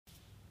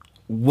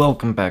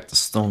Welcome back to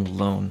Stone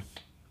Alone.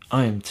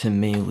 I am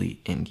Tim Maley,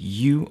 and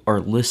you are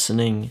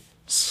listening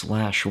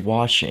 /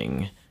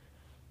 watching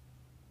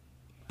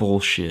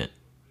bullshit.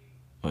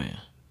 Oh yeah.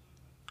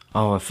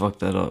 Oh, I fucked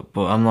that up,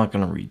 but I'm not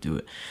gonna redo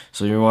it.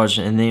 So you're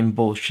watching Inane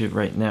Bullshit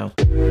right now.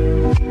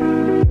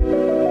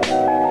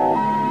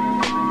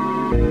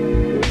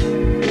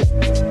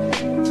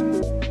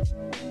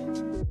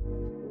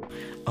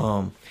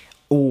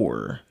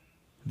 Or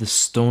the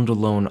Stoned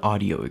Alone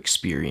audio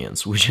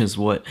experience, which is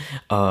what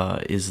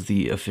is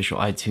the official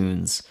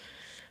iTunes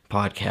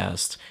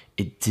podcast.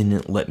 It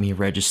didn't let me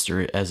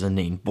register it as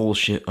Inane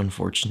Bullshit,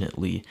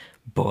 unfortunately,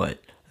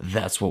 but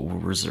that's what we'll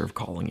reserve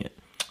calling it.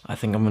 I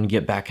think I'm gonna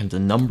get back into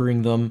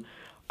numbering them.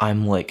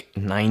 I'm like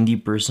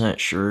 90%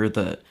 sure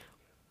that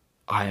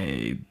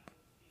I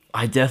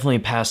definitely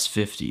passed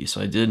 50.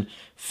 So I did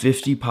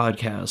 50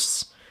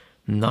 podcasts.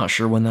 Not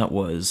sure when that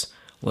was.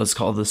 Let's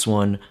call this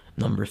one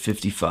number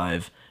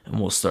 55, and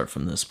we'll start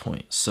from this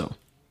point. So,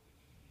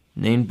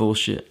 Inane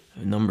Bullshit,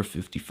 number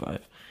 55.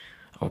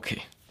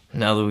 Okay,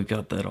 now that we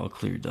got that all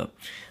cleared up,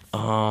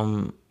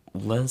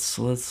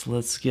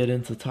 let's get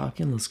into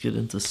talking. Let's get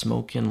into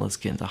smoking. Let's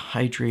get into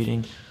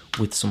hydrating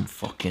with some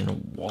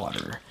fucking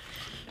water.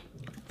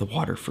 The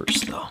water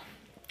first, though.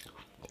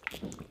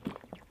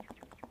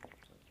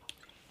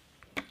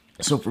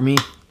 So for me,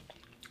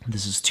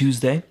 this is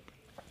Tuesday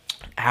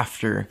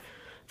after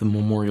the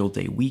Memorial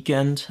Day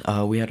weekend.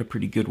 We had a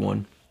pretty good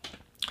one.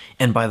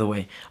 And by the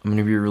way, I'm going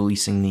to be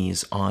releasing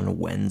these on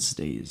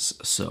Wednesdays,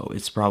 so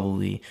it's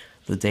probably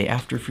the day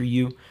after for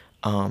you.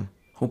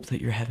 Hope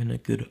that you're having a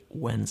good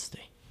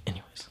Wednesday.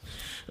 Anyways,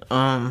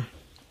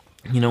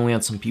 we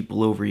had some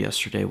people over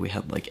yesterday. We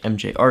had like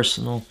MJ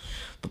Arsenal,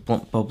 the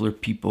Blunt Bubbler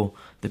people.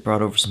 They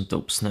brought over some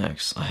dope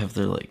snacks. I have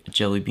their like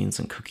jelly beans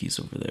and cookies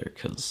over there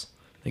because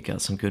they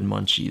got some good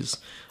munchies.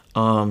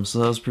 So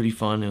that was pretty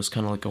fun. It was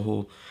kind of like a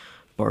whole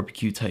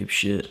barbecue type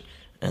shit.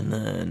 And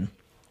then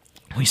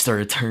we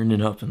started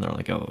turning up, and they're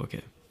like, "Oh,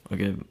 okay,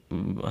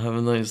 have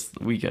a nice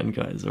weekend,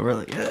 guys." And we're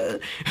like, "Yeah."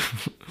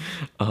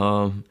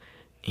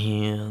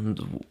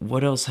 And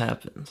what else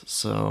happened?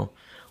 So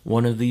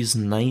one of these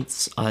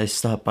nights, I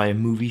stopped by a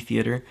movie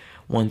theater.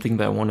 One thing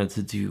that I wanted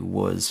to do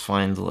was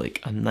find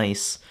like a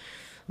nice,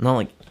 not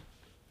like,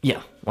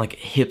 yeah, like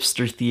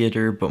hipster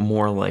theater, but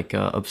more like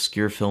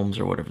obscure films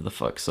or whatever the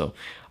fuck. So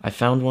I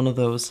found one of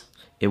those.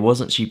 It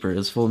wasn't cheaper, it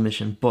was full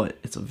admission, but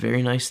it's a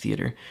very nice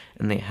theater,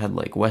 and they had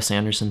like Wes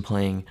Anderson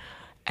playing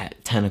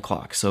at 10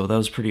 o'clock. So that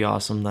was pretty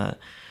awesome that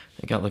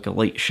I got like a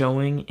late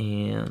showing,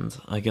 and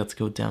I got to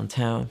go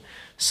downtown,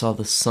 saw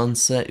the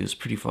sunset. It was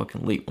pretty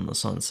fucking late when the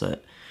sun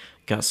set.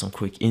 Got some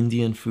quick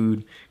Indian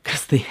food,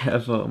 because they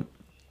have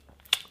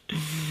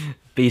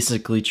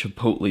basically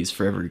Chipotle's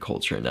for every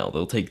culture now.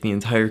 They'll take the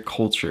entire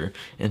culture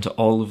into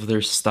all of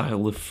their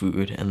style of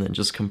food and then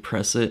just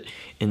compress it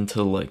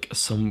into like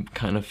some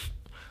kind of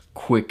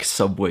quick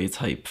Subway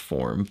type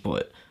form,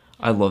 but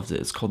I loved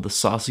it. It's called the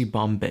Saucy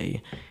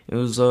Bombay. It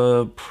was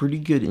a pretty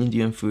good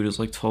Indian food. It was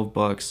like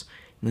 $12,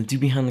 and the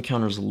dude behind the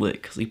counter is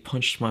lit because he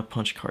punched my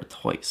punch card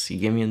twice. He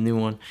gave me a new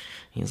one.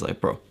 He's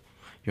like, "Bro,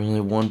 you're only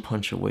one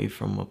punch away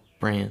from a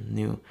brand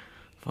new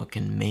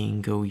fucking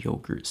mango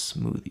yogurt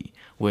smoothie,"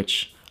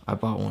 which I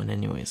bought one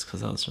anyways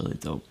because that was really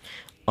dope.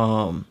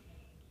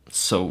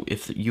 So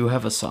if you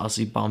have a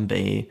Saucy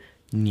Bombay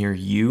near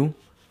you,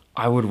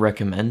 I would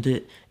recommend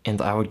it,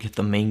 and I would get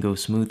the mango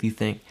smoothie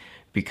thing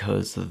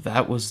because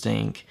that was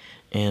dank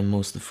and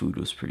most of the food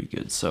was pretty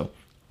good. So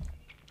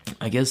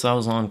I guess I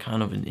was on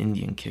kind of an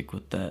Indian kick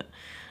with that,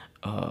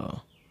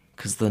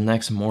 because the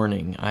next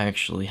morning I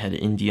actually had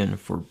Indian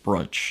for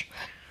brunch.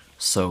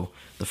 So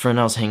the friend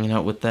I was hanging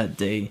out with that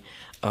day,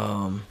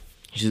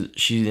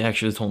 she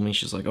actually told me,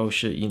 she's like, "Oh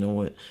shit, you know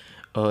what?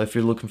 If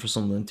you're looking for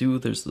something to do,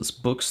 there's this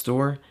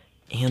bookstore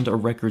and a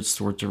record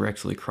store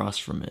directly across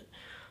from it."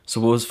 So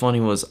what was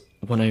funny was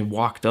when I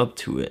walked up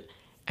to it,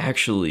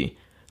 actually,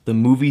 the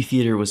movie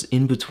theater was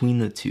in between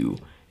the two,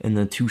 and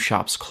the two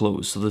shops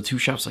closed. So the two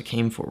shops I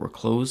came for were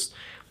closed,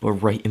 but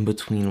right in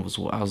between was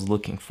what I was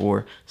looking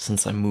for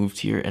since I moved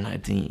here, and I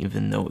didn't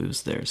even know it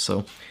was there.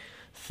 So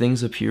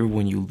things appear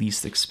when you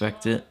least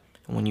expect it,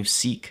 and when you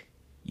seek,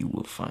 you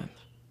will find.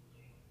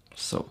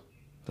 So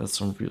that's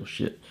some real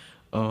shit.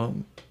 I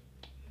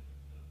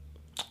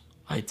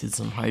did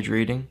some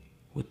hydrating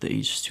with the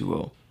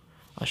H2O.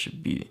 I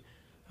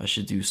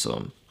should do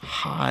some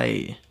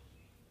hydrating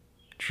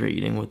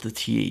with the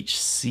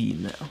THC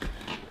now.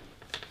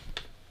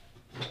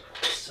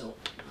 So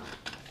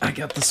I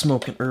got the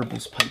smoking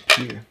herbals pipe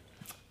here.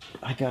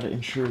 I gotta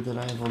ensure that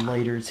I have a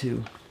lighter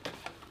too.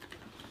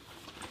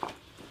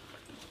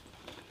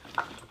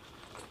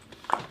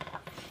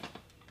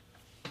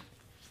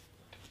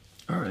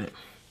 Alright,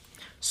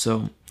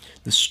 so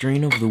the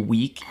strain of the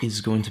week is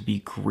going to be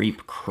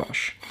Grape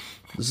Crush.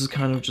 This is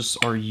kind of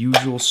just our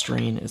usual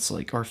strain. It's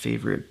like our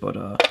favorite, but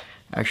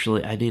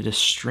actually I did a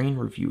strain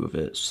review of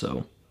it,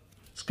 so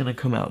it's gonna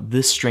come out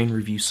this strain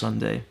review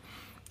Sunday.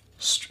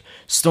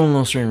 Stone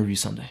Alone strain review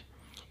Sunday.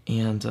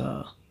 And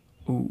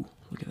ooh,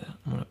 look at that.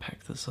 I'm gonna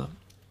pack this up.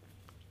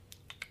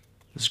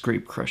 This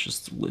grape crush is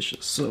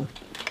delicious. So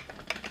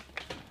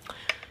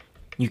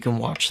you can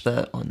watch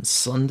that on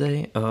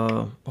Sunday,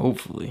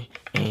 hopefully,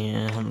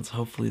 and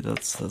hopefully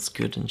that's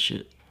good and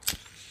shit.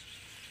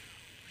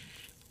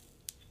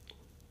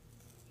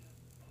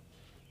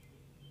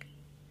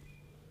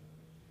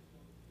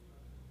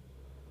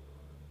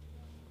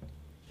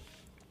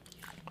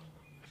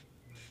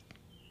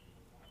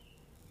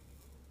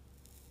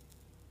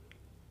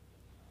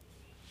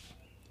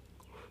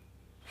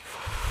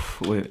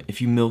 Wait, if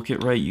you milk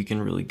it right, you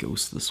can really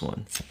ghost this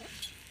one.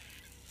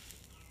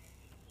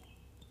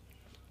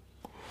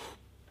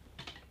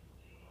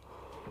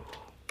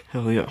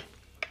 Hell yeah.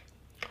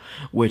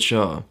 Which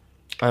I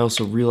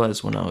also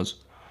realized when I was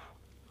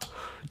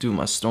doing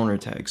my stoner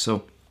tag.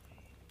 So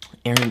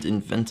Aaron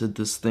invented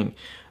this thing,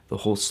 the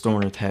whole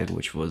stoner tag,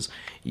 which was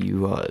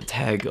you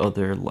tag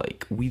other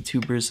like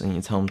WeedTubers and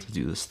you tell them to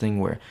do this thing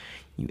where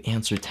you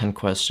answer 10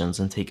 questions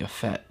and take a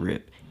fat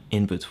rip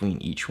in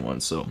between each one.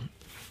 So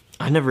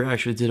I never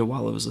actually did it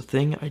while it was a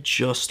thing. I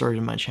just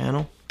started my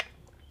channel,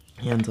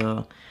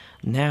 and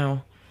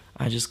now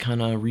I just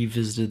kind of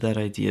revisited that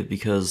idea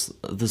because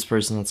this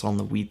person that's on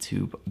the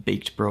WeedTube,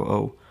 Baked Bro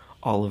O,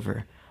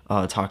 Oliver,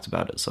 talked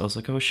about it. So I was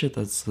like, oh shit,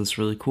 that's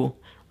really cool.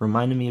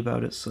 Reminded me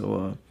about it,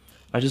 so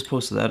I just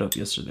posted that up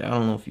yesterday. I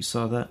don't know if you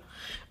saw that,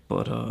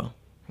 but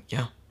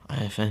yeah,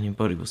 if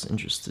anybody was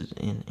interested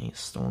in a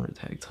stoner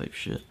tag type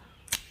shit.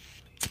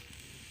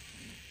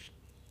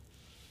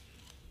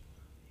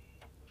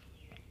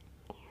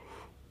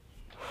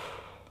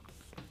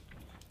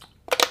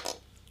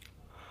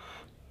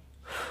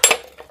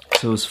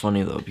 So it was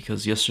funny though,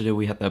 because yesterday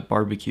we had that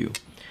barbecue,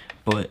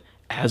 but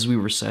as we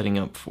were setting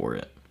up for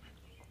it,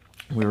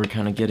 we were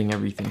kind of getting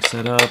everything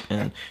set up,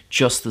 and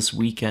just this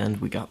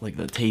weekend we got like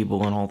the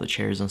table and all the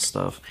chairs and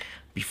stuff.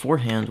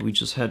 Beforehand, we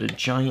just had a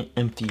giant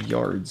empty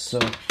yard, so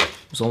it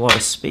was a lot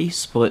of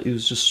space, but it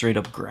was just straight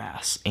up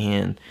grass.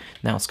 And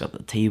now it's got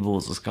the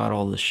tables, it's got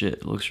all this shit.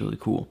 It looks really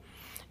cool.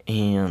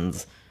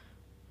 And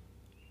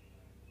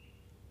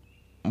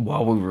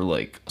while we were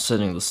like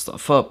setting the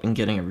stuff up and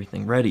getting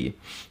everything ready,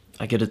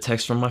 I get a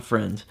text from my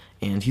friend,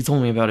 and he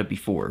told me about it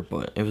before,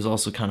 but it was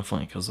also kind of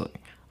funny because like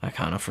I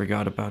kind of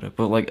forgot about it.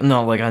 But like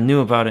no, like I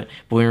knew about it,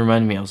 but when he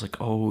reminded me, I was like,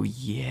 oh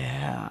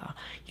yeah.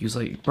 He was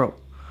like, bro,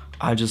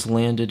 I just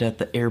landed at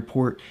the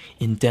airport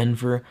in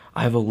Denver.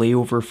 I have a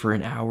layover for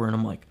an hour, and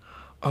I'm like,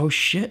 oh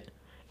shit.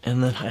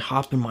 And then I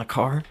hop in my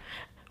car,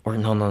 or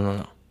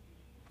no.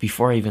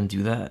 Before I even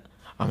do that,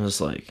 I'm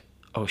just like,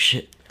 oh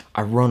shit.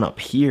 I run up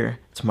here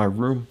to my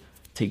room,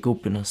 take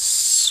open a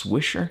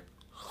Swisher,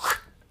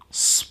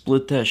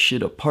 split that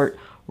shit apart,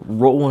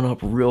 roll one up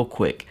real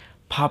quick,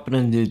 pop it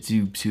into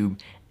the tube,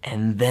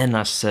 and then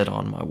I set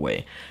on my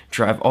way.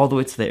 Drive all the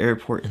way to the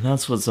airport, and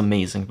that's what's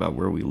amazing about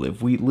where we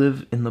live. We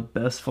live in the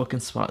best fucking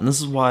spot, and this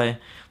is why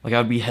like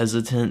I'd be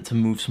hesitant to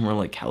move somewhere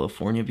like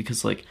California,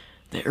 because like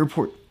the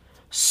airport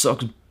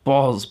sucks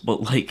balls,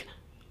 but like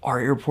our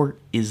airport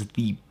is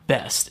the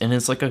best, and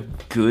it's like a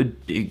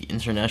good big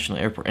international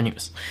airport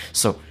anyways.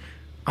 So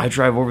I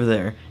drive over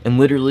there, and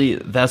literally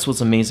that's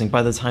what's amazing.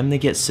 By the time they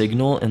get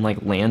signal and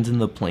like land in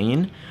the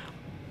plane,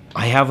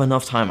 I have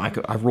enough time.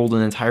 I rolled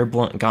an entire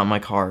blunt, got in my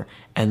car,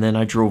 and then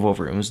I drove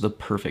over. It was the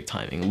perfect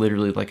timing.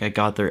 Literally, like I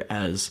got there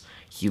as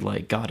he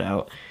like got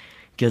out,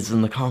 gets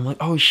in the car. I'm like,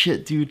 oh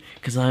shit, dude,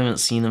 because I haven't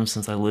seen him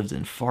since I lived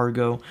in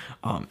Fargo.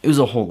 It was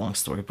a whole long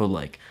story, but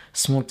like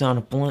smoked down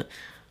a blunt,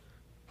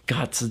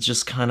 got to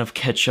just kind of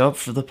catch up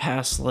for the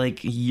past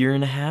like year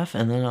and a half,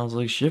 and then I was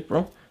like, shit,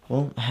 bro,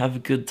 well, have a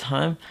good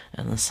time,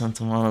 and then sent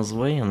him on his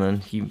way, and then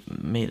he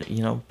made it,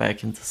 you know,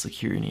 back into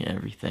security and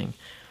everything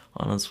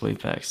on his way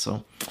back.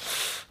 So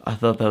I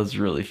thought that was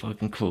really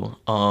fucking cool.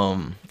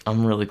 I'm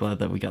really glad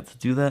that we got to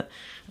do that,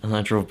 and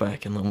I drove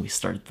back, and then we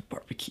started the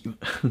barbecue.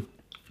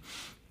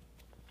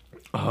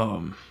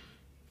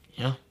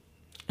 Yeah,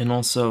 and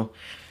also,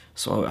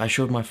 so I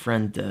showed my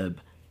friend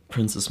Deb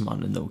Princess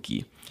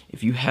Mononoke.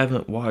 If you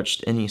haven't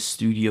watched any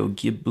Studio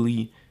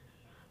Ghibli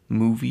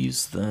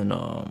movies, then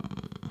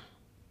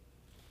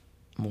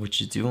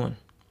what you doing?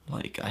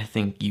 Like, I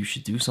think you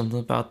should do something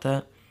about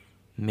that.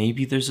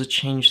 Maybe there's a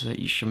change that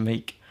you should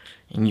make,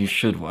 and you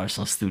should watch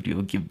some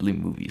Studio Ghibli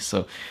movies.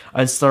 So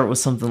I'd start with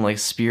something like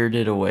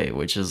Spirited Away,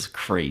 which is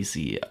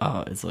crazy.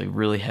 It's like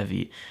really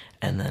heavy.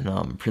 And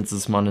then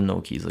Princess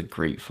Mononoke is a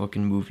great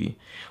fucking movie.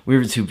 We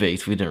were too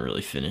baked, we didn't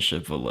really finish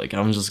it, but like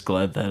I'm just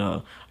glad that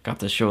I got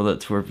to show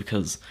that to her,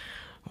 because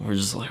we're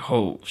just like,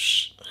 oh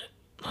shit,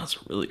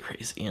 that's really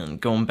crazy.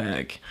 And going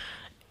back,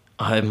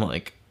 I'm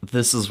like,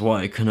 this is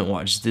why I couldn't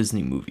watch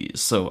Disney movies.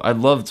 So I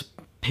loved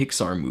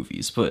Pixar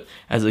movies, but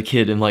as a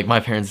kid, and like my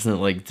parents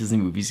didn't like Disney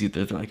movies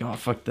either. They're like, oh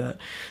fuck that.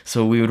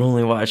 So we would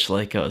only watch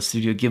like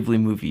Studio Ghibli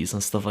movies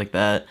and stuff like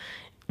that,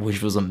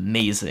 which was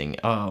amazing.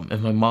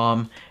 And my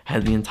mom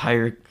had the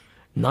entire,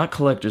 not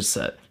collector's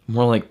set,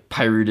 more like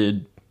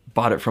pirated,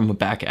 bought it from a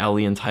back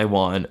alley in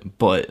Taiwan,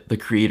 but the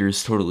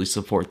creators totally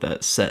support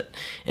that set.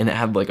 And it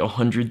had like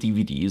 100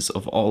 DVDs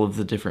of all of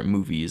the different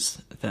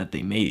movies that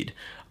they made.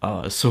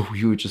 So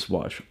we would just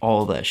watch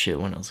all that shit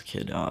when I was a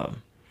kid.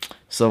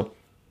 So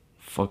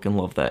fucking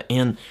love that.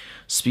 And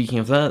speaking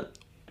of that,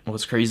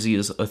 what's crazy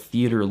is a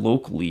theater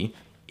locally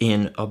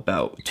in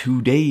about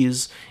 2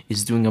 days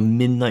is doing a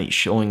midnight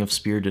showing of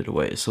Spirited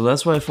Away. So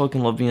that's why I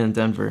fucking love being in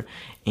Denver.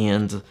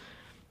 And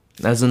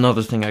that's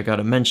another thing I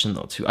gotta mention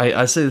though too.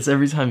 I say this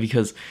every time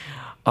because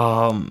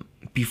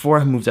before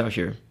I moved out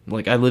here,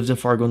 like I lived in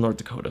Fargo, North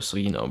Dakota, so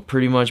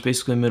pretty much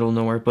basically middle of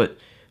nowhere, but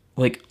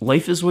like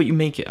life is what you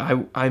make it.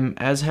 I'm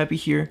as happy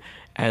here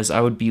as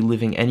I would be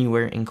living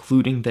anywhere,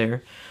 including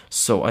there.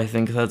 So I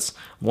think that's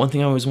one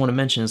thing I always want to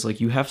mention is like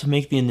you have to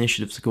make the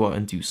initiative to go out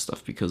and do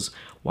stuff, because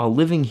while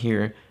living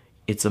here,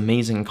 it's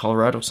amazing and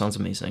Colorado sounds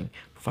amazing.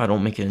 If I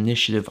don't make an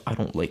initiative, I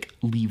don't like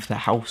leave the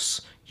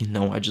house.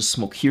 I just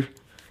smoke here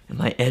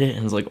and I edit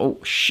and it's like, oh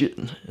shit,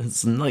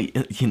 it's night.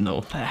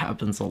 That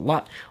happens a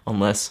lot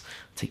unless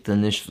I take the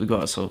initiative to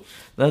go out. So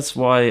that's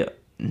why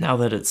now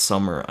that it's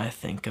summer, I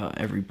think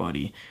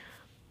everybody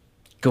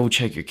go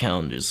check your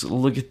calendars.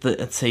 Look at the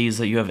days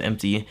that you have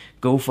empty.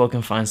 Go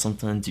fucking find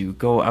something to do.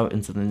 Go out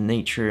into the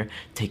nature.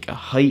 Take a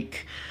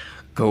hike.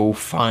 Go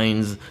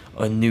find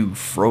a new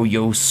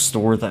Froyo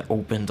store that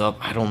opened up.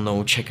 I don't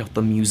know. Check out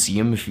the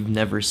museum if you've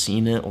never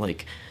seen it.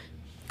 Like,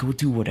 go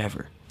do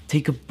whatever.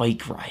 Take a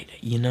bike ride.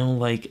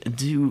 Like,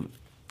 do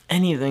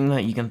anything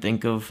that you can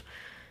think of,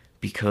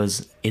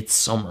 because it's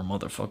summer,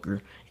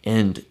 motherfucker.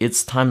 And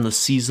it's time to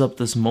seize up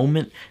this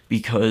moment,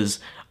 because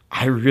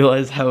I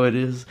realize how it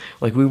is.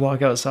 Like, we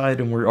walk outside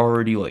and we're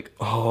already like,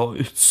 oh,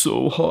 it's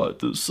so hot,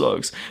 this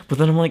sucks. But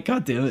then I'm like,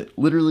 god damn it,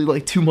 literally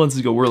like 2 months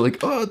ago, we're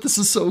like, oh, this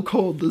is so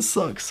cold, this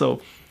sucks.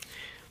 So,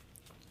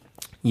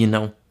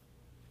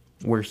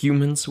 we're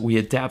humans, we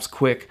adapt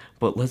quick,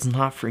 but let's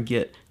not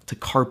forget to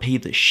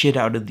carpe the shit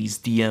out of these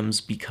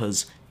DMs,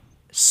 because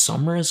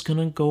summer is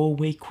gonna go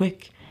away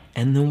quick.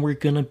 And then we're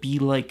gonna be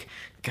like,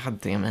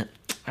 god damn it,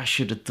 I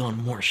should have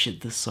done more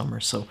shit this summer.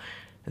 So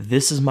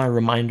this is my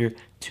reminder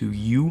to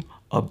you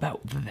about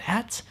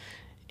that,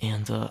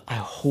 and I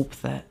hope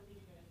that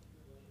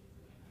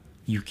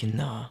you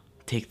can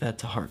take that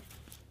to heart.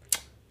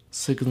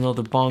 Sick of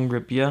another bong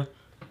rip, yeah?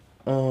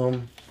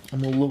 I'm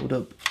gonna load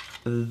up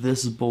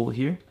this bowl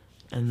here,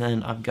 and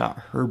then I've got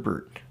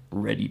Herbert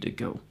ready to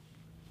go.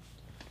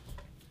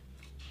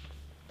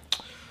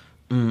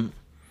 I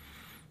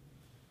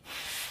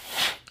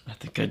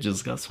think I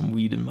just got some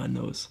weed in my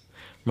nose.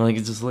 Like,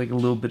 it's just like a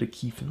little bit of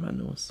keef in my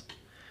nose.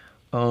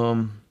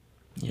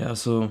 Yeah,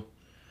 so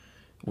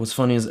what's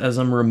funny is as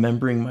I'm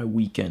remembering my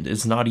weekend,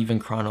 it's not even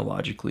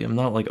chronologically. I'm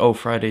not like, oh,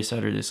 Friday,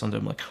 Saturday, Sunday.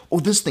 I'm like, oh,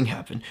 this thing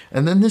happened.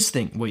 And then this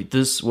thing. Wait,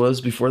 this was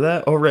before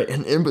that? All right,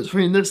 and in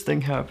between this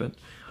thing happened.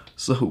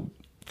 So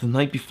the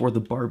night before the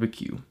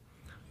barbecue,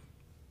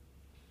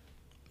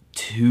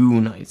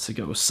 2 nights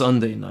ago,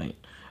 Sunday night,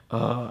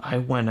 I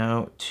went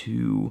out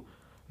to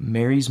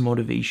Mary's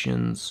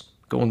Motivation's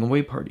going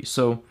away party.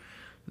 So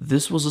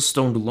this was a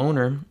stoned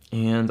loner,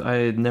 and I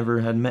had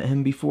met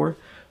him before.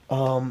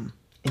 And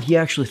he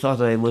actually thought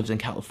that I lived in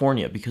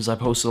California, because I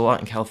posted a lot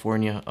in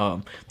California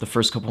the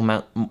first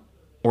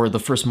the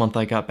first month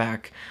I got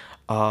back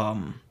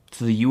to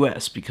the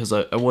US, because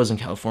I was in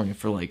California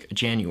for like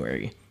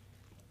January,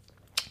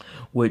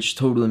 which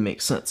totally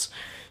makes sense.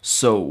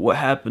 So what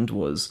happened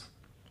was,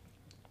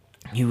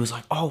 he was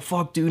like, oh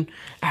fuck dude,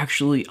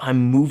 actually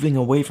I'm moving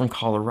away from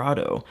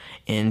Colorado,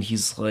 and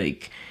he's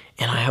like,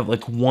 and I have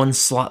like 1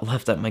 slot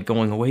left at my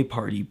going away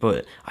party,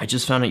 but I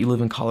just found out you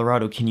live in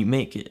Colorado, can you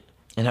make it?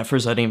 And at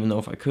first I didn't even know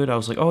if I could. I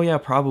was like, oh yeah,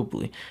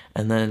 probably.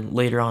 And then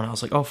later on I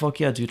was like, oh fuck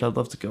yeah dude, I'd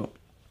love to go.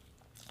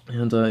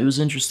 And it was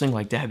interesting.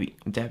 Like Dabby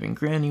and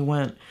Granny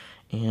went,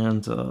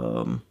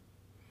 and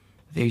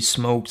they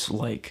smoked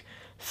like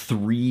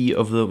 3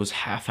 of those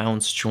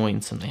half-ounce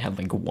joints, and they had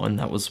like 1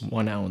 that was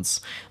 1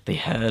 ounce. They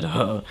had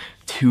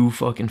 2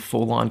 fucking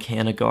full-on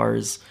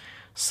Canagars.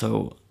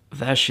 So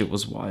that shit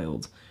was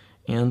wild.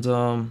 And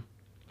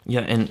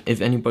yeah, and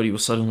if anybody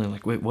was suddenly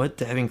like, wait, what,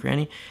 Dabby and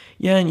Granny?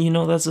 Yeah, and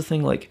that's the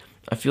thing, like,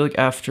 I feel like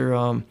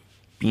after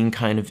being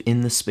kind of in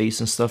the space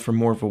and stuff for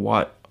more of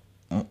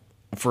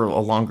for a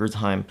longer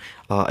time,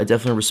 I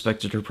definitely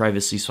respected her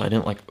privacy, so I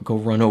didn't like go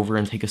run over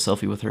and take a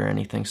selfie with her or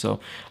anything.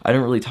 So I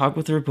didn't really talk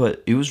with her,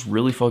 but it was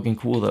really fucking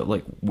cool that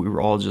like we were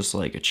all just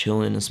like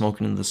chilling and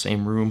smoking in the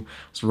same room. I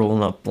was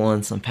rolling up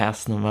blunts and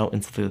passing them out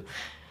into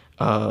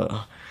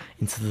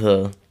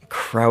the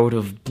crowd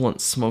of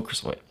blunt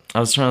smokers. Wait, I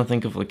was trying to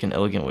think of like an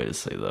elegant way to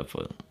say that,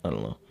 but I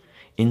don't know.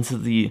 Into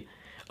the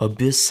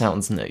abyss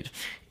sounds negative.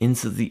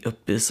 Into the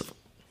abyss of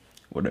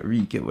whatever,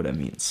 you get what I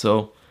mean.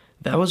 So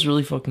that was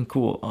really fucking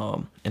cool.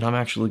 And I'm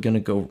actually gonna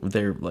go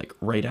there like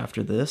right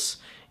after this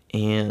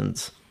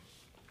and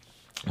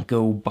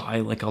go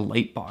buy like a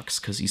light box,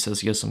 because he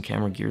says he has some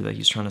camera gear that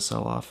he's trying to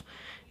sell off,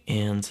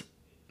 and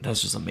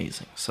that's just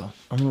amazing. So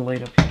I'm gonna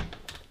light up here.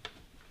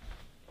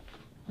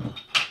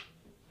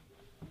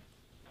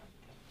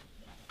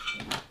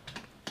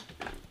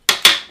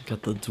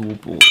 Got the dual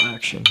bowl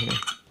action here.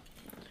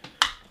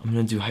 I'm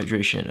gonna do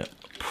hydration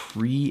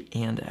pre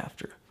and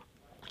after.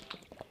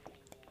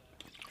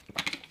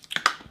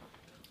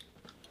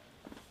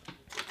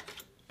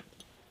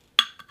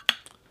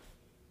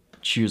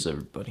 Cheers,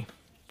 everybody.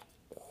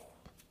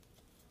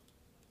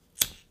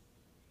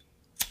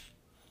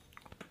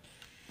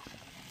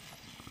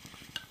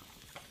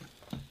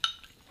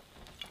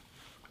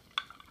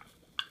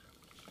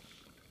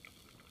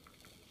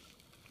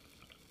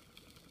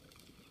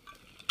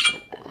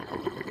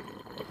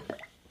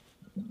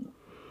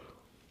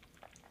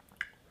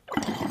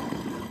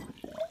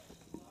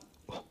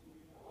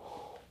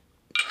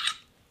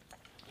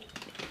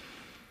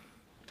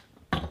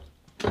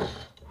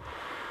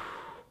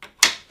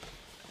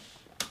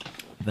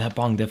 that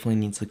bong definitely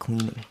needs a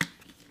cleaning.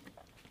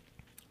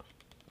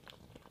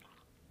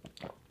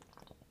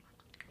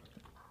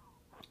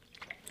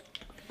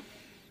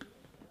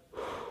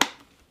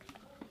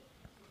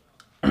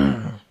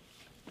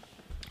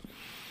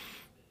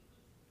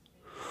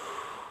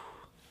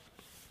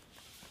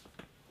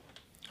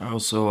 I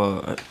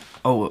also,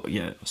 oh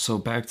yeah, so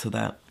back to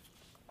that.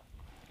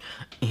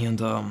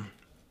 And,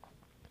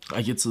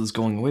 I get to this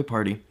going away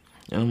party,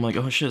 and I'm like,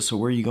 oh shit, so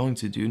where are you going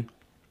to, dude?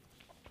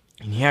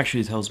 And he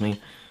actually tells me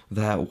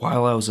that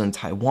while I was in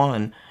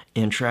Taiwan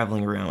and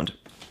traveling around,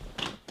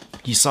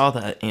 he saw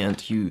that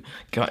and he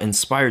got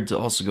inspired to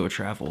also go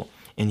travel.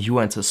 And he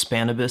went to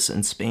Spanibus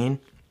in Spain,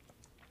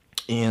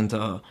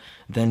 and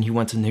then he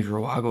went to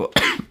Nicaragua.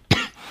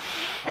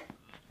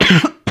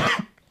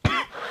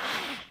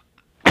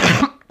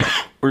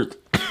 Or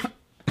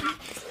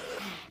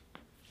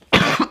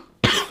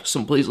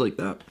someplace like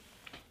that.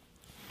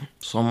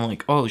 So I'm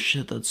like, oh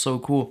shit, that's so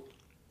cool.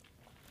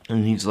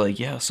 And he's like,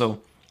 yeah,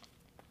 so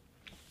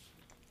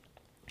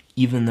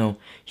even though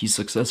he's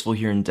successful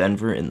here in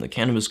Denver in the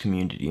cannabis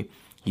community,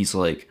 he's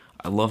like,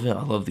 I love it,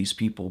 I love these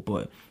people,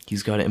 but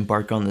he's got to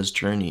embark on this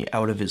journey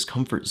out of his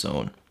comfort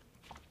zone,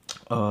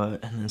 and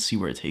then see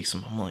where it takes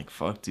him. I'm like,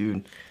 fuck,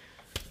 dude.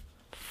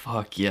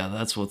 Fuck yeah,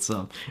 that's what's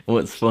up. And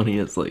what's funny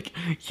is like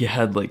he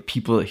had like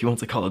people that he went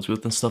to college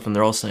with and stuff, and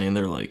they're all saying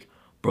they're like,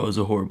 bro, it's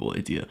a horrible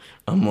idea.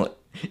 I'm like,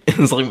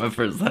 it's like my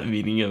first time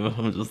meeting him.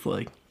 I'm just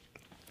like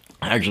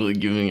actually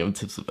giving him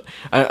tips about.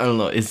 I don't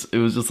know. It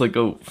was just like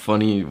a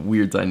funny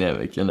weird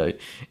dynamic, and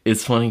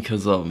it's funny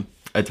because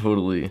I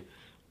totally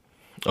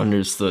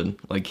understood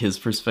like his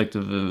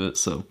perspective of it.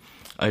 So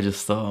I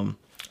just I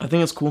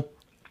think it's cool.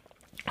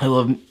 I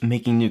love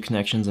making new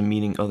connections and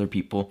meeting other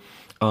people.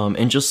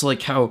 And just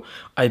like how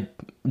I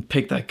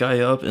picked that guy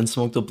up and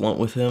smoked a blunt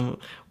with him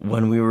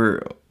when we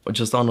were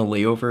just on a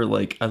layover,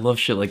 like I love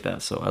shit like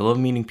that. So I love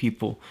meeting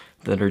people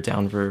that are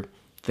down for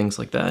things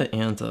like that.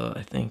 And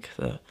I think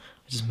that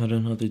I just met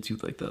another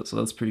dude like that. So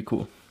that's pretty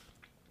cool.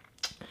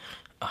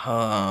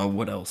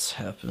 What else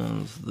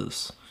happened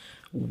this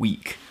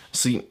week?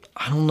 See,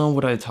 I don't know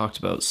what I talked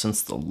about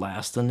since the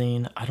last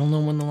inane. I don't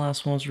know when the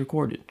last one was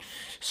recorded.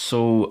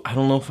 So I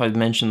don't know if I've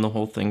mentioned the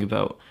whole thing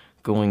about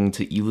going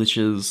to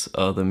Elitch's,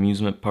 the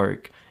amusement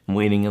park, and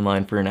waiting in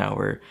line for an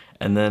hour,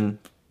 and then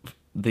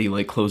they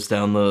like closed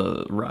down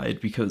the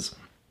ride because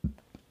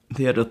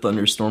they had a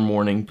thunderstorm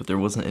warning, but there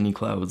wasn't any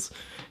clouds.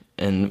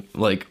 And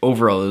like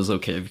overall it was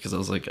okay because I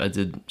was like I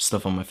did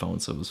stuff on my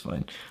phone, so it was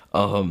fine.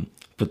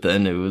 But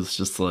then it was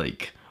just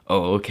like,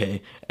 oh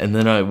okay. And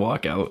then I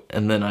walk out,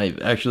 and then I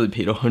actually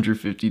paid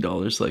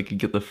 $150 so I could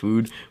get the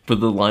food. But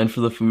the line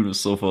for the food was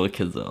so full of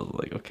kids that I was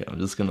like, okay, I'm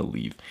just gonna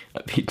leave.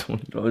 I paid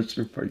 $20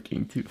 for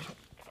parking too.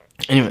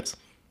 Anyways,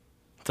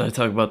 did I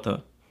talk about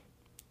that?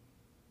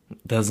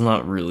 That's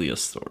not really a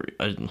story.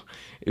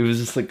 It was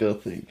just like a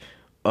thing.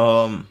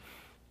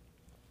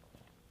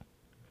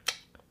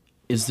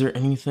 Is there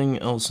anything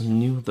else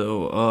new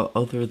though,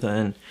 other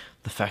than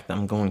the fact that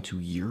I'm going to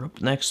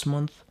Europe next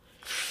month?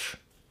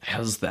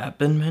 Has that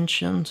been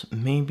mentioned?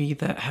 Maybe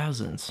that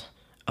hasn't.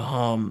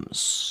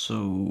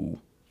 So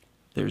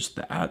there's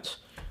that.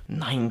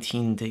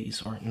 19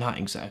 days, or not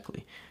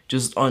exactly.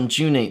 Just on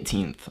June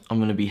 18th, I'm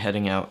gonna be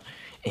heading out,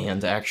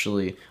 and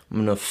actually, I'm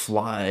gonna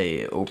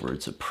fly over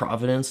to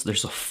Providence.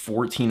 There's a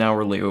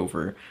 14-hour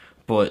layover,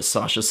 but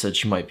Sasha said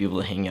she might be able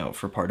to hang out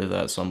for part of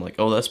that, so I'm like,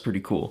 oh, that's pretty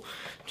cool.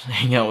 Just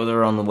hang out with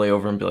her on the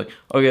layover and be like,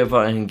 okay,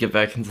 fine, and get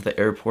back into the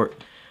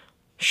airport.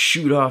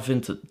 Shoot off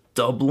into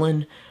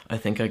Dublin. I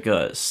think I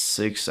got a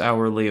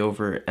 6-hour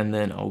layover, and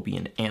then I'll be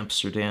in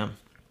Amsterdam.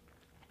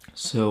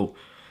 So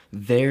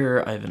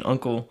there, I have an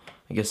uncle.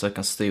 I guess I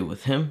can stay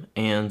with him,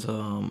 and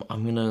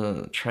I'm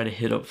gonna try to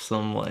hit up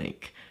some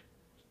like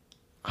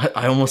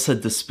I almost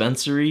said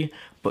dispensary,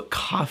 but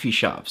coffee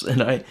shops.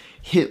 And I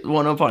hit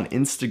one up on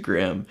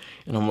Instagram,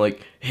 and I'm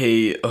like,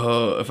 hey,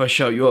 if I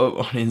shout you up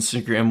on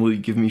Instagram, will you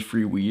give me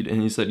free weed?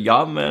 And he said,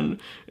 yeah, man.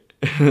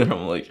 And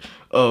I'm like,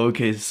 oh,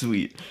 okay,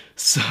 sweet.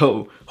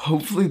 So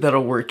hopefully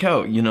that'll work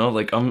out, you know?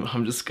 Like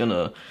I'm just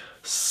gonna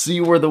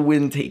see where the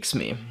wind takes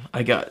me.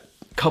 I got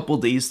a couple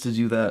days to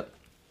do that.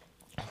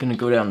 I'm gonna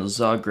go down to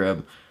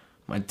Zagreb.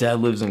 My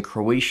dad lives in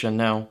Croatia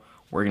now.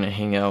 We're gonna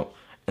hang out,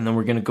 and then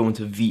we're gonna go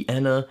into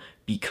Vienna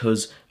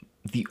because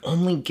the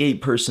only gay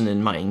person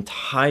in my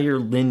entire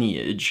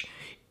lineage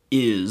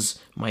is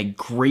my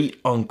great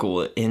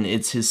uncle, and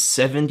it's his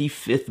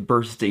 75th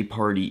birthday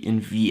party in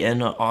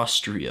Vienna,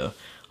 Austria.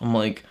 I'm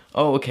like,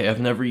 oh, okay, I've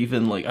never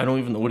even, like, I don't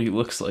even know what he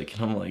looks like.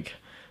 And I'm like,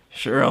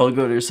 sure, I'll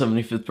go to your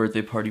 75th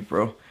birthday party,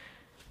 bro.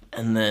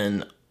 And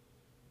then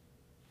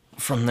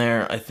from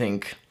there, I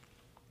think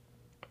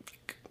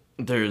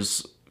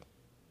there's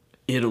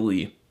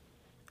Italy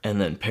and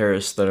then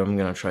Paris that I'm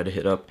gonna try to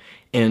hit up.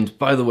 And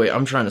by the way,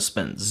 I'm trying to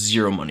spend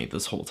zero money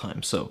this whole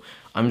time, so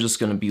I'm just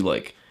gonna be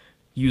like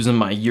using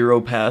my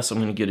Euro pass. I'm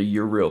gonna get a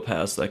Euro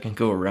pass that I can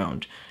go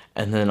around,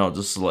 and then I'll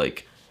just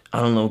like,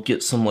 I don't know,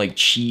 get some like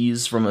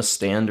cheese from a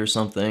stand or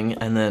something,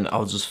 and then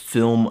I'll just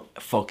film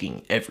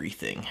fucking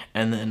everything.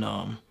 And then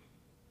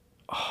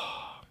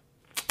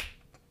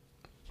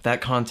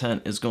that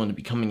content is going to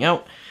be coming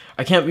out.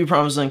 I can't be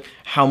promising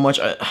how much.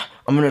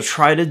 I'm going to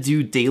try to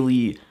do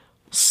daily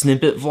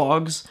snippet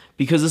vlogs,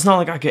 because it's not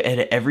like I could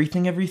edit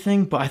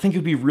everything, but I think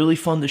it'd be really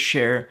fun to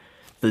share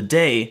the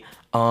day.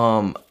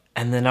 And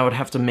then I would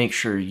have to make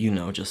sure,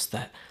 just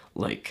that,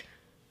 like,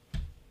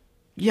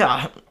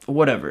 yeah,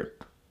 whatever.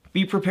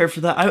 Be prepared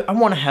for that. I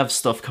want to have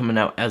stuff coming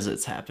out as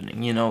it's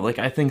happening, like,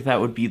 I think that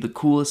would be the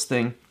coolest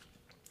thing.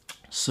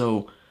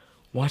 So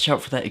watch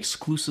out for that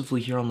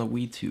exclusively here on the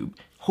WeTube.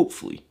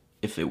 Hopefully,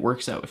 if it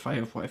works out, if I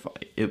have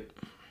Wi-Fi,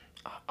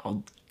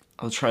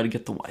 I'll try to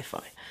get the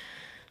Wi-Fi.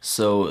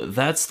 So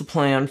that's the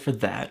plan for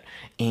that.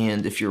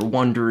 And if you're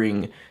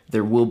wondering,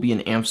 there will be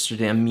an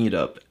Amsterdam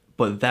meetup,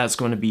 but that's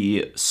going to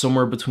be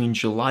somewhere between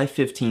July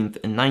 15th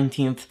and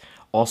 19th.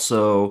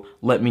 Also,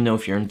 let me know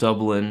if you're in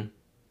Dublin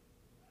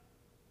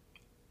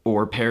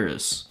or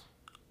Paris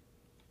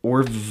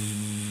or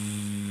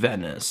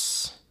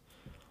Venice.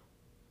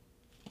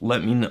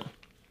 Let me know.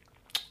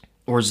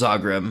 Or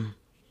Zagreb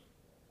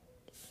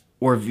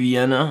or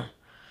Vienna.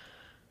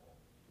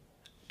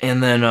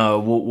 And then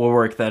we'll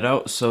work that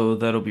out, so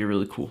that'll be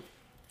really cool.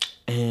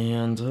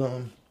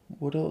 And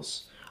what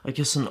else? I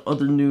guess in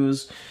other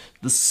news,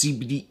 the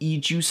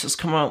CBD juice has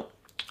come out.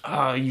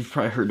 You've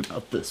probably heard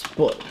about this,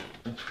 but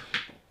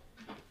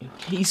in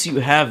case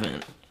you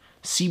haven't,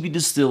 CB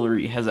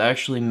Distillery has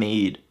actually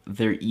made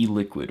their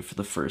e-liquid for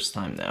the first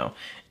time now.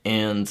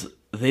 And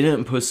they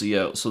didn't pussy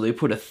out, so they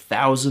put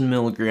 1,000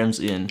 milligrams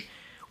in,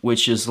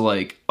 which is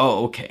like,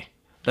 oh, okay.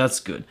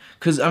 That's good.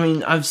 Because, I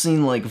mean, I've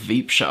seen, like,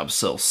 vape shops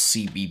sell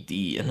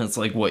CBD, and it's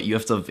like, what, you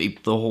have to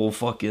vape the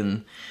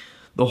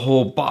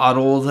whole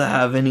bottle to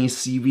have any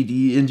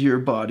CBD into your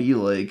body?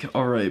 Like,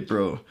 alright,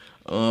 bro.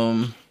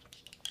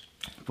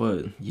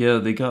 But, yeah,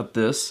 they got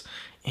this,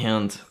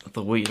 and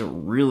the way to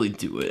really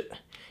do it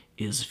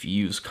is if you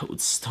use code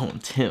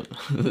StoneTim.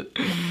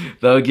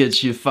 That'll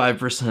get you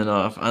 5%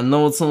 off. I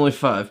know it's only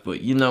 5,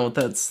 but,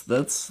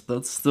 that's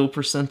still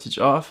percentage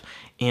off,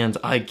 and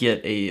I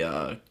get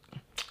a,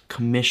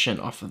 commission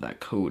off of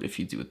that code if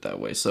you do it that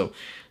way. So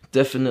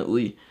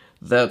definitely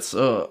that's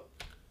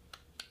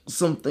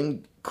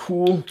something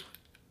cool.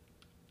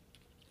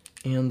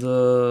 And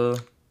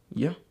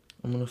yeah,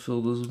 I'm gonna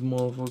fill this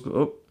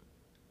motherfucker up.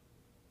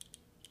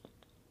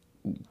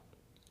 Ooh.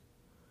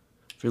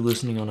 If you're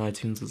listening on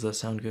iTunes, does that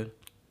sound good?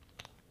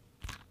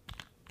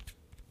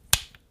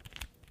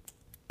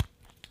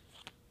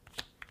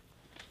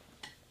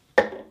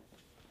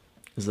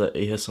 Is that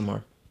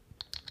ASMR?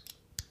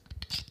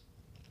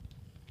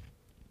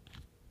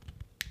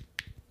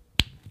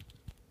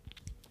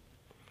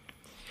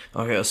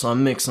 Okay, so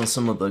I'm mixing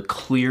some of the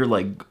clear,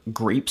 like,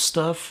 grape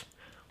stuff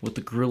with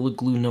the Gorilla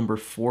Glue number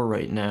 4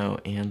 right now,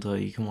 and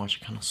you can watch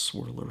it kind of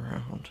swirl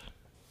around.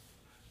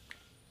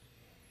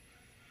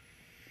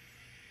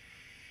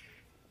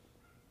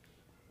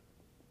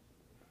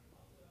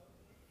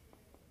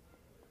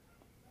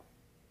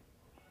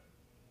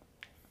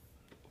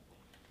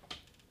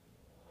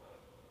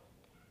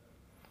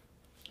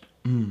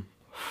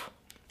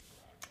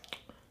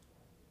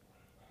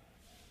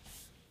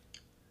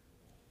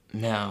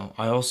 Now,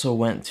 I also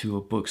went to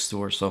a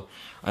bookstore, so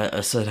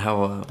I said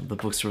how the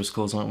bookstore was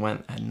closed when it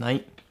went at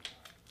night.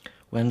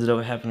 What ended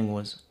up happening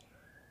was,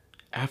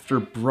 after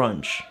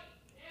brunch,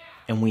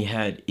 and we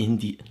had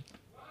Indian.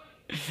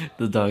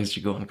 The dogs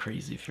are going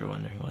crazy if you're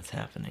wondering what's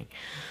happening.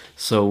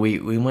 So we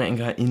went and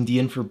got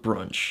Indian for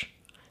brunch,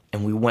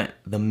 and we went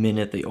the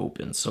minute they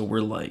opened. So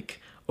we're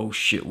like, oh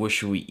shit, what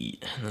should we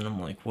eat? And then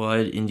I'm like, well, I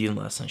had Indian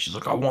last night. She's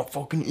like, I want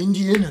fucking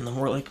Indian. And then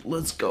we're like,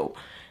 let's go.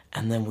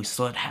 And then we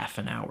still had half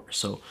an hour.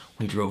 So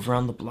we drove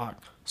around the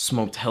block,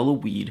 smoked hella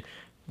weed,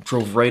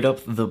 drove right up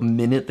the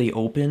minute they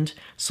opened.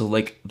 So,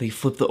 like, they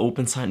flipped the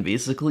open sign,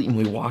 basically, and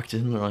we walked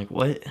in, and they're like,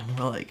 what? And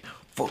we're like,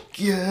 fuck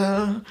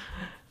yeah!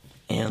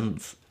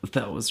 And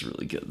that was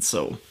really good.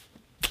 So,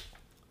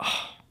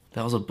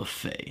 that was a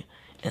buffet.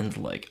 And,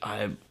 like,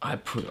 I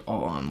put it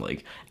all on.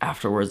 Like,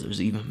 afterwards,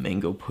 there's even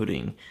mango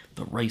pudding,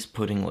 the rice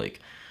pudding,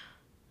 like,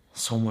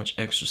 so much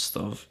extra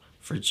stuff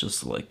for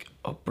just, like,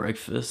 a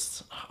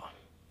breakfast.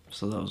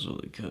 So that was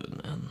really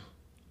good, and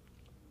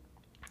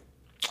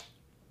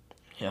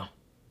yeah.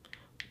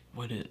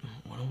 What do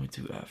we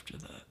do after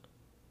that?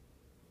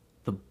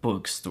 The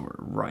bookstore,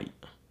 right.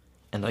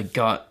 And I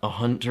got a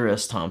Hunter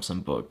S.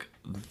 Thompson book,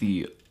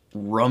 the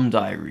Rum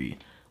Diary,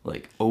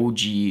 like OG,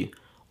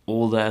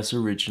 old-ass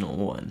original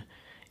one.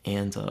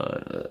 And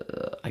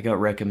I got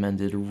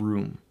recommended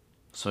Room.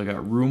 So I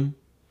got Room.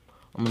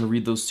 I'm gonna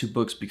read those 2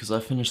 books because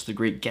I finished The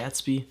Great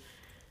Gatsby.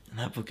 And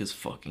that book is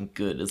fucking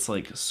good. It's,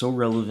 like, so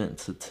relevant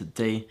to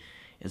today.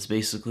 It's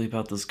basically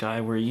about this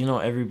guy where,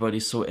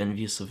 everybody's so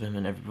envious of him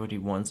and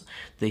everybody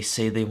they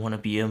say they want to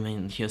be him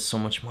and he has so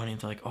much money. And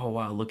they're like, oh,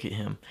 wow, look at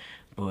him.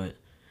 But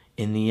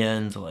in the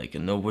end, like,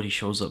 nobody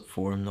shows up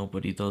for him.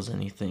 Nobody does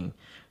anything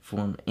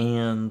for him.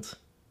 And,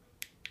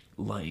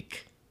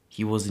 like,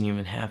 he wasn't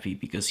even happy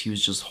because he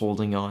was just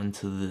holding on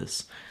to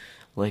this,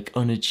 like,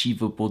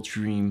 unachievable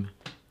dream,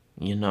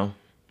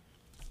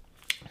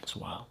 It's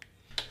wild.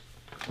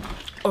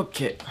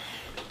 Okay,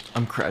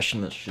 I'm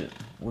crashing this shit.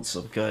 What's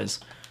up, guys?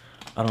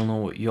 I don't know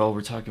what y'all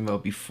were talking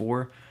about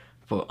before,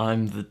 but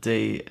I'm the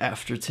day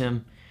after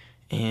Tim,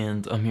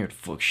 and I'm here to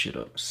fuck shit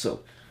up. So,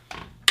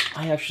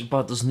 I actually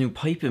bought this new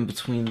pipe in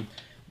between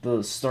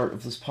the start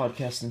of this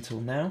podcast until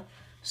now.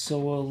 So,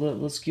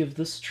 let's give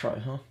this a try,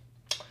 huh?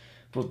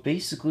 But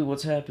basically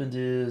what's happened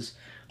is,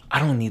 I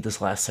don't need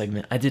this last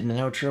segment. I did an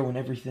outro and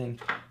everything,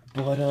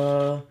 but,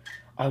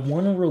 I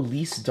want to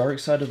release Dark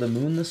Side of the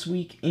Moon this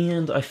week,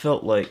 and I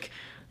felt like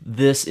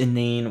this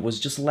inane was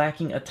just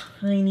lacking a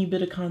tiny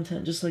bit of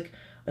content, just like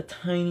a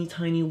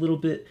tiny little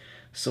bit.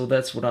 So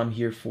that's what I'm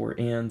here for.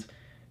 And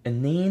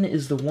inane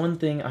is the one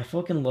thing I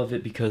fucking love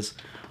it because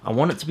I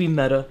want it to be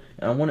meta,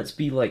 and I want it to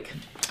be like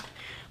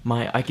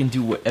my I can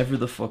do whatever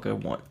the fuck I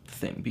want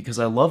thing, because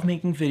I love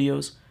making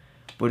videos,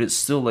 but it's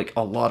still like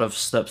a lot of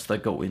steps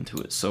that go into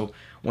it. So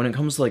when it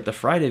comes to like the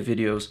Friday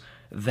videos,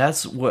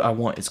 that's what I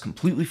want. It's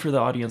completely for the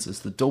audience. It's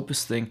the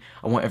dopest thing.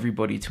 I want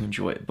everybody to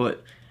enjoy it.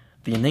 But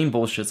the inane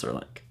bullshits are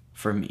like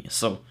for me.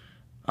 So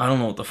I don't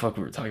know what the fuck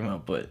we were talking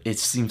about, but it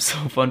seems so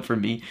fun for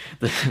me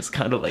that it's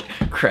kind of like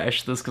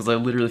crash this, because I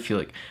literally feel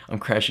like I'm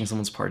crashing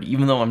someone's party.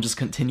 Even though I'm just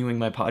continuing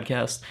my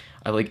podcast,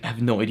 I like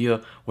have no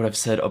idea what I've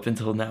said up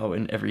until now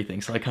and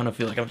everything. So I kind of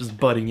feel like I'm just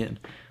butting in.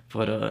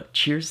 But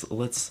cheers.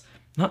 Let's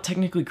not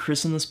technically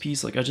christen this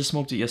piece. Like I just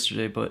smoked it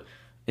yesterday, but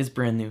it's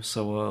brand new.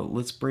 So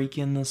let's break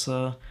in this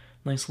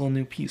nice little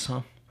new piece,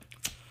 huh?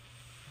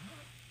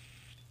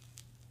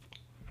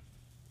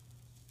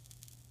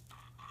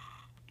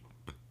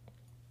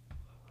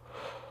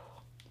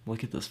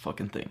 Look at this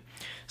fucking thing.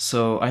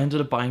 So I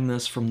ended up buying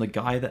this from the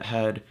guy that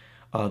had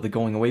the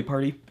going away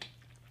party.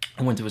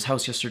 I went to his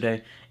house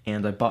yesterday,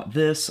 and I bought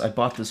this. I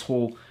bought this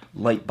whole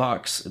light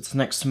box. It's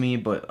next to me,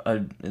 but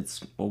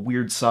it's a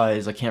weird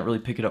size. I can't really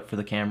pick it up for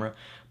the camera.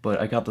 But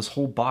I got this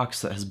whole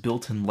box that has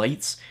built-in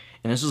lights,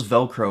 and it's just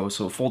Velcro,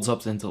 so it folds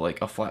up into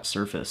like a flat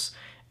surface.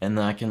 And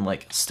then I can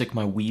like stick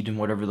my weed and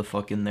whatever the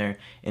fuck in there,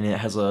 and it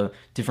has a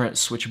different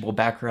switchable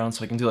background,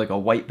 so I can do like a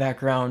white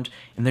background,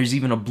 and there's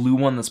even a blue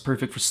one that's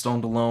perfect for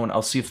Stoned Alone.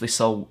 I'll see if they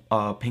sell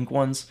pink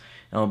ones,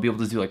 and I'll be able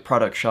to do like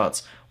product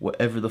shots,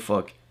 whatever the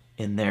fuck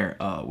in there,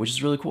 which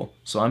is really cool.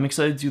 So I'm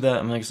excited to do that.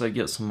 I'm excited to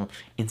get some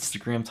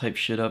Instagram type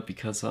shit up,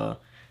 because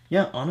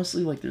yeah,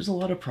 honestly, like there's a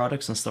lot of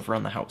products and stuff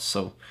around the house,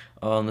 so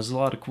there's a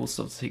lot of cool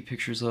stuff to take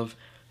pictures of,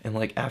 and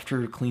like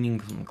after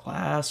cleaning some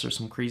glass or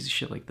some crazy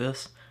shit like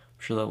this,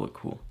 I'm sure that'll look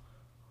cool.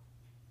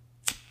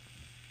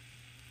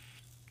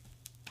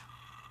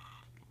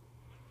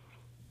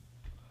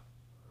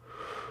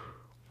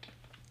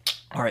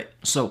 Alright,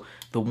 so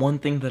the one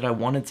thing that I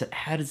wanted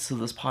to add to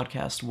this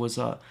podcast was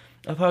I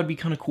thought it'd be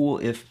kind of cool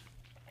if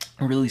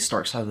I release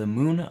Dark Side of the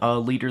Moon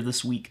later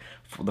this week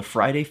for the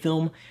Friday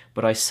film,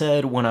 but I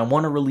said when I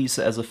want to release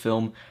it as a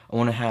film, I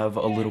want to have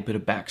a little bit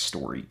of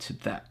backstory to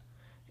that.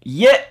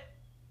 Yeah!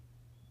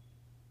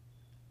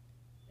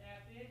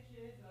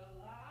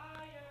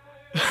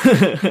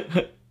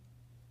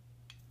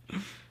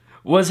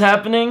 What's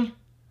happening?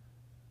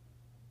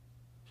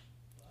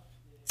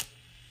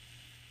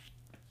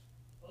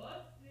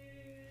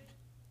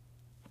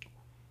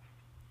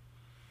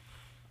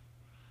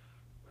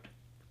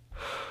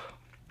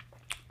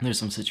 There's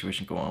some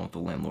situation going on with the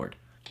landlord.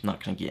 I'm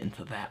not gonna get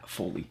into that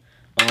fully.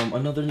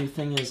 Another new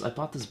thing is I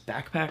bought this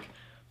backpack.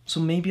 So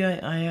maybe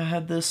I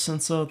had this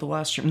since the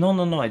last stream.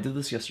 No, I did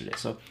this yesterday.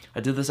 So I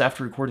did this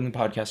after recording the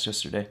podcast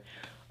yesterday.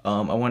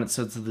 I went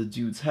to the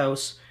dude's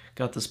house,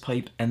 got this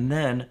pipe, and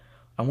then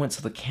I went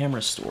to the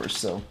camera store.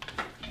 So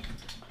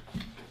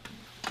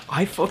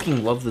I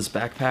fucking love this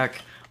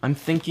backpack. I'm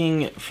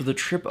thinking for the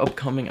trip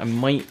upcoming, I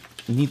might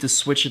need to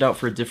switch it out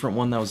for a different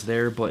one that was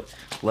there, but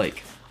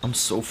like, I'm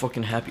so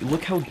fucking happy.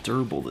 Look how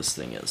durable this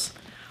thing is.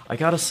 I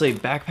gotta say,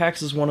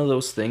 backpacks is one of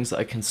those things that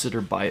I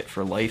consider buy it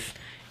for life,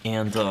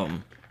 and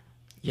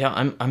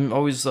yeah, I'm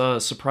always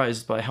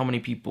surprised by how many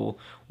people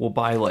will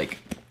buy like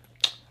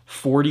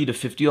 $40 to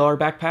 $50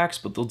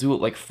 backpacks, but they'll do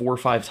it like 4 or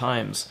 5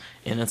 times,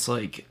 and it's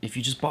like if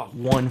you just bought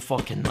one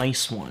fucking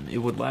nice one, it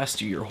would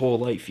last you your whole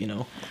life, you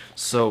know.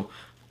 So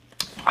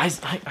I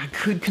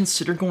could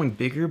consider going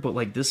bigger, but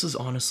like this is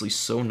honestly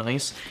so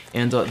nice,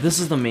 and this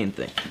is the main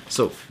thing.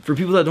 So for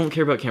people that don't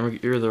care about camera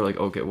gear, they're like,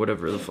 okay,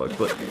 whatever the fuck,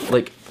 but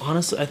like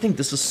honestly, I think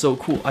this is so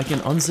cool. I can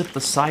unzip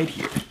the side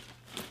here,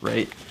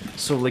 right?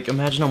 So like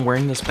imagine I'm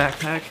wearing this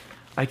backpack,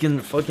 I can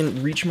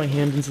fucking reach my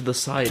hand into the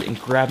side and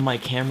grab my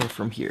camera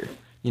from here.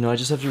 You know, I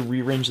just have to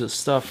rearrange this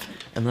stuff,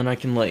 and then I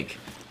can like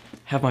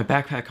have my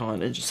backpack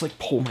on and just like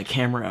pull my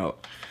camera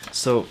out.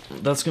 So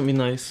that's gonna be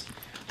nice.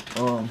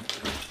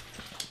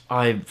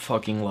 I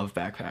fucking love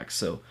backpacks,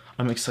 so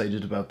I'm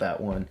excited about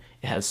that one.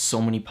 It has so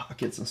many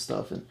pockets and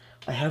stuff, and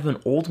I have an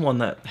old one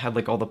that had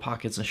like all the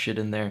pockets and shit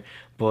in there,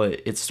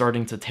 but it's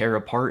starting to tear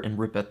apart and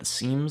rip at the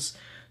seams,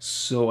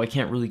 so I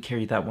can't really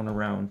carry that one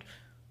around.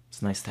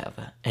 It's nice to have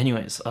that.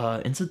 Anyways,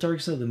 into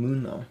Dark Side of the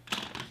Moon though,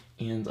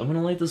 and I'm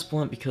gonna light this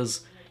blunt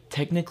because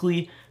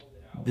technically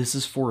this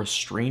is for a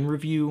strain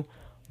review,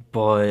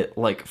 but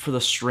like for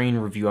the strain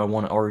review I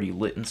want it already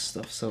lit and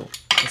stuff, so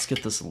let's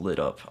get this lit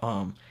up.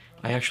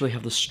 I actually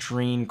have the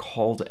strain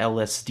called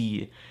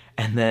LSD,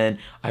 and then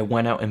I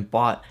went out and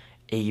bought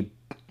a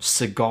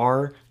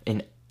cigar,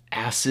 an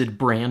acid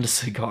brand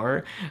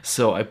cigar.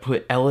 So I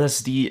put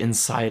LSD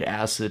inside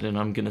acid, and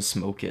I'm gonna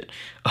smoke it.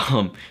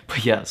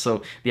 But yeah,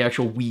 so the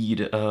actual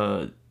weed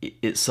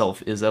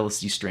itself is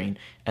LSD strain,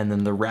 and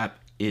then the wrap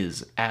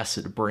is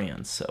acid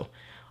brand. So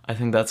I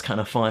think that's kind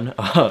of fun.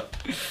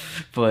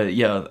 But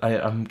yeah,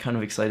 I'm kind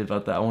of excited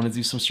about that. I want to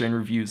do some strain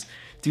reviews,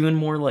 doing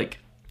more like,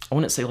 I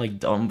wouldn't say like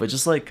dumb, but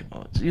just like,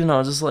 you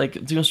know, just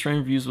like doing strain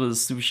reviews with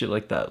stupid shit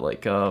like that,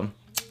 like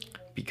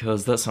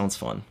because that sounds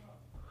fun.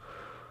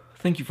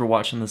 Thank you for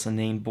watching this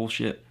inane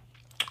bullshit.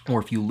 Or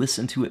if you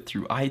listen to it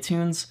through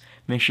iTunes,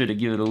 make sure to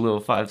give it a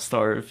little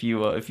 5-star if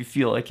you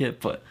feel like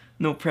it, but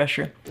no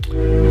pressure.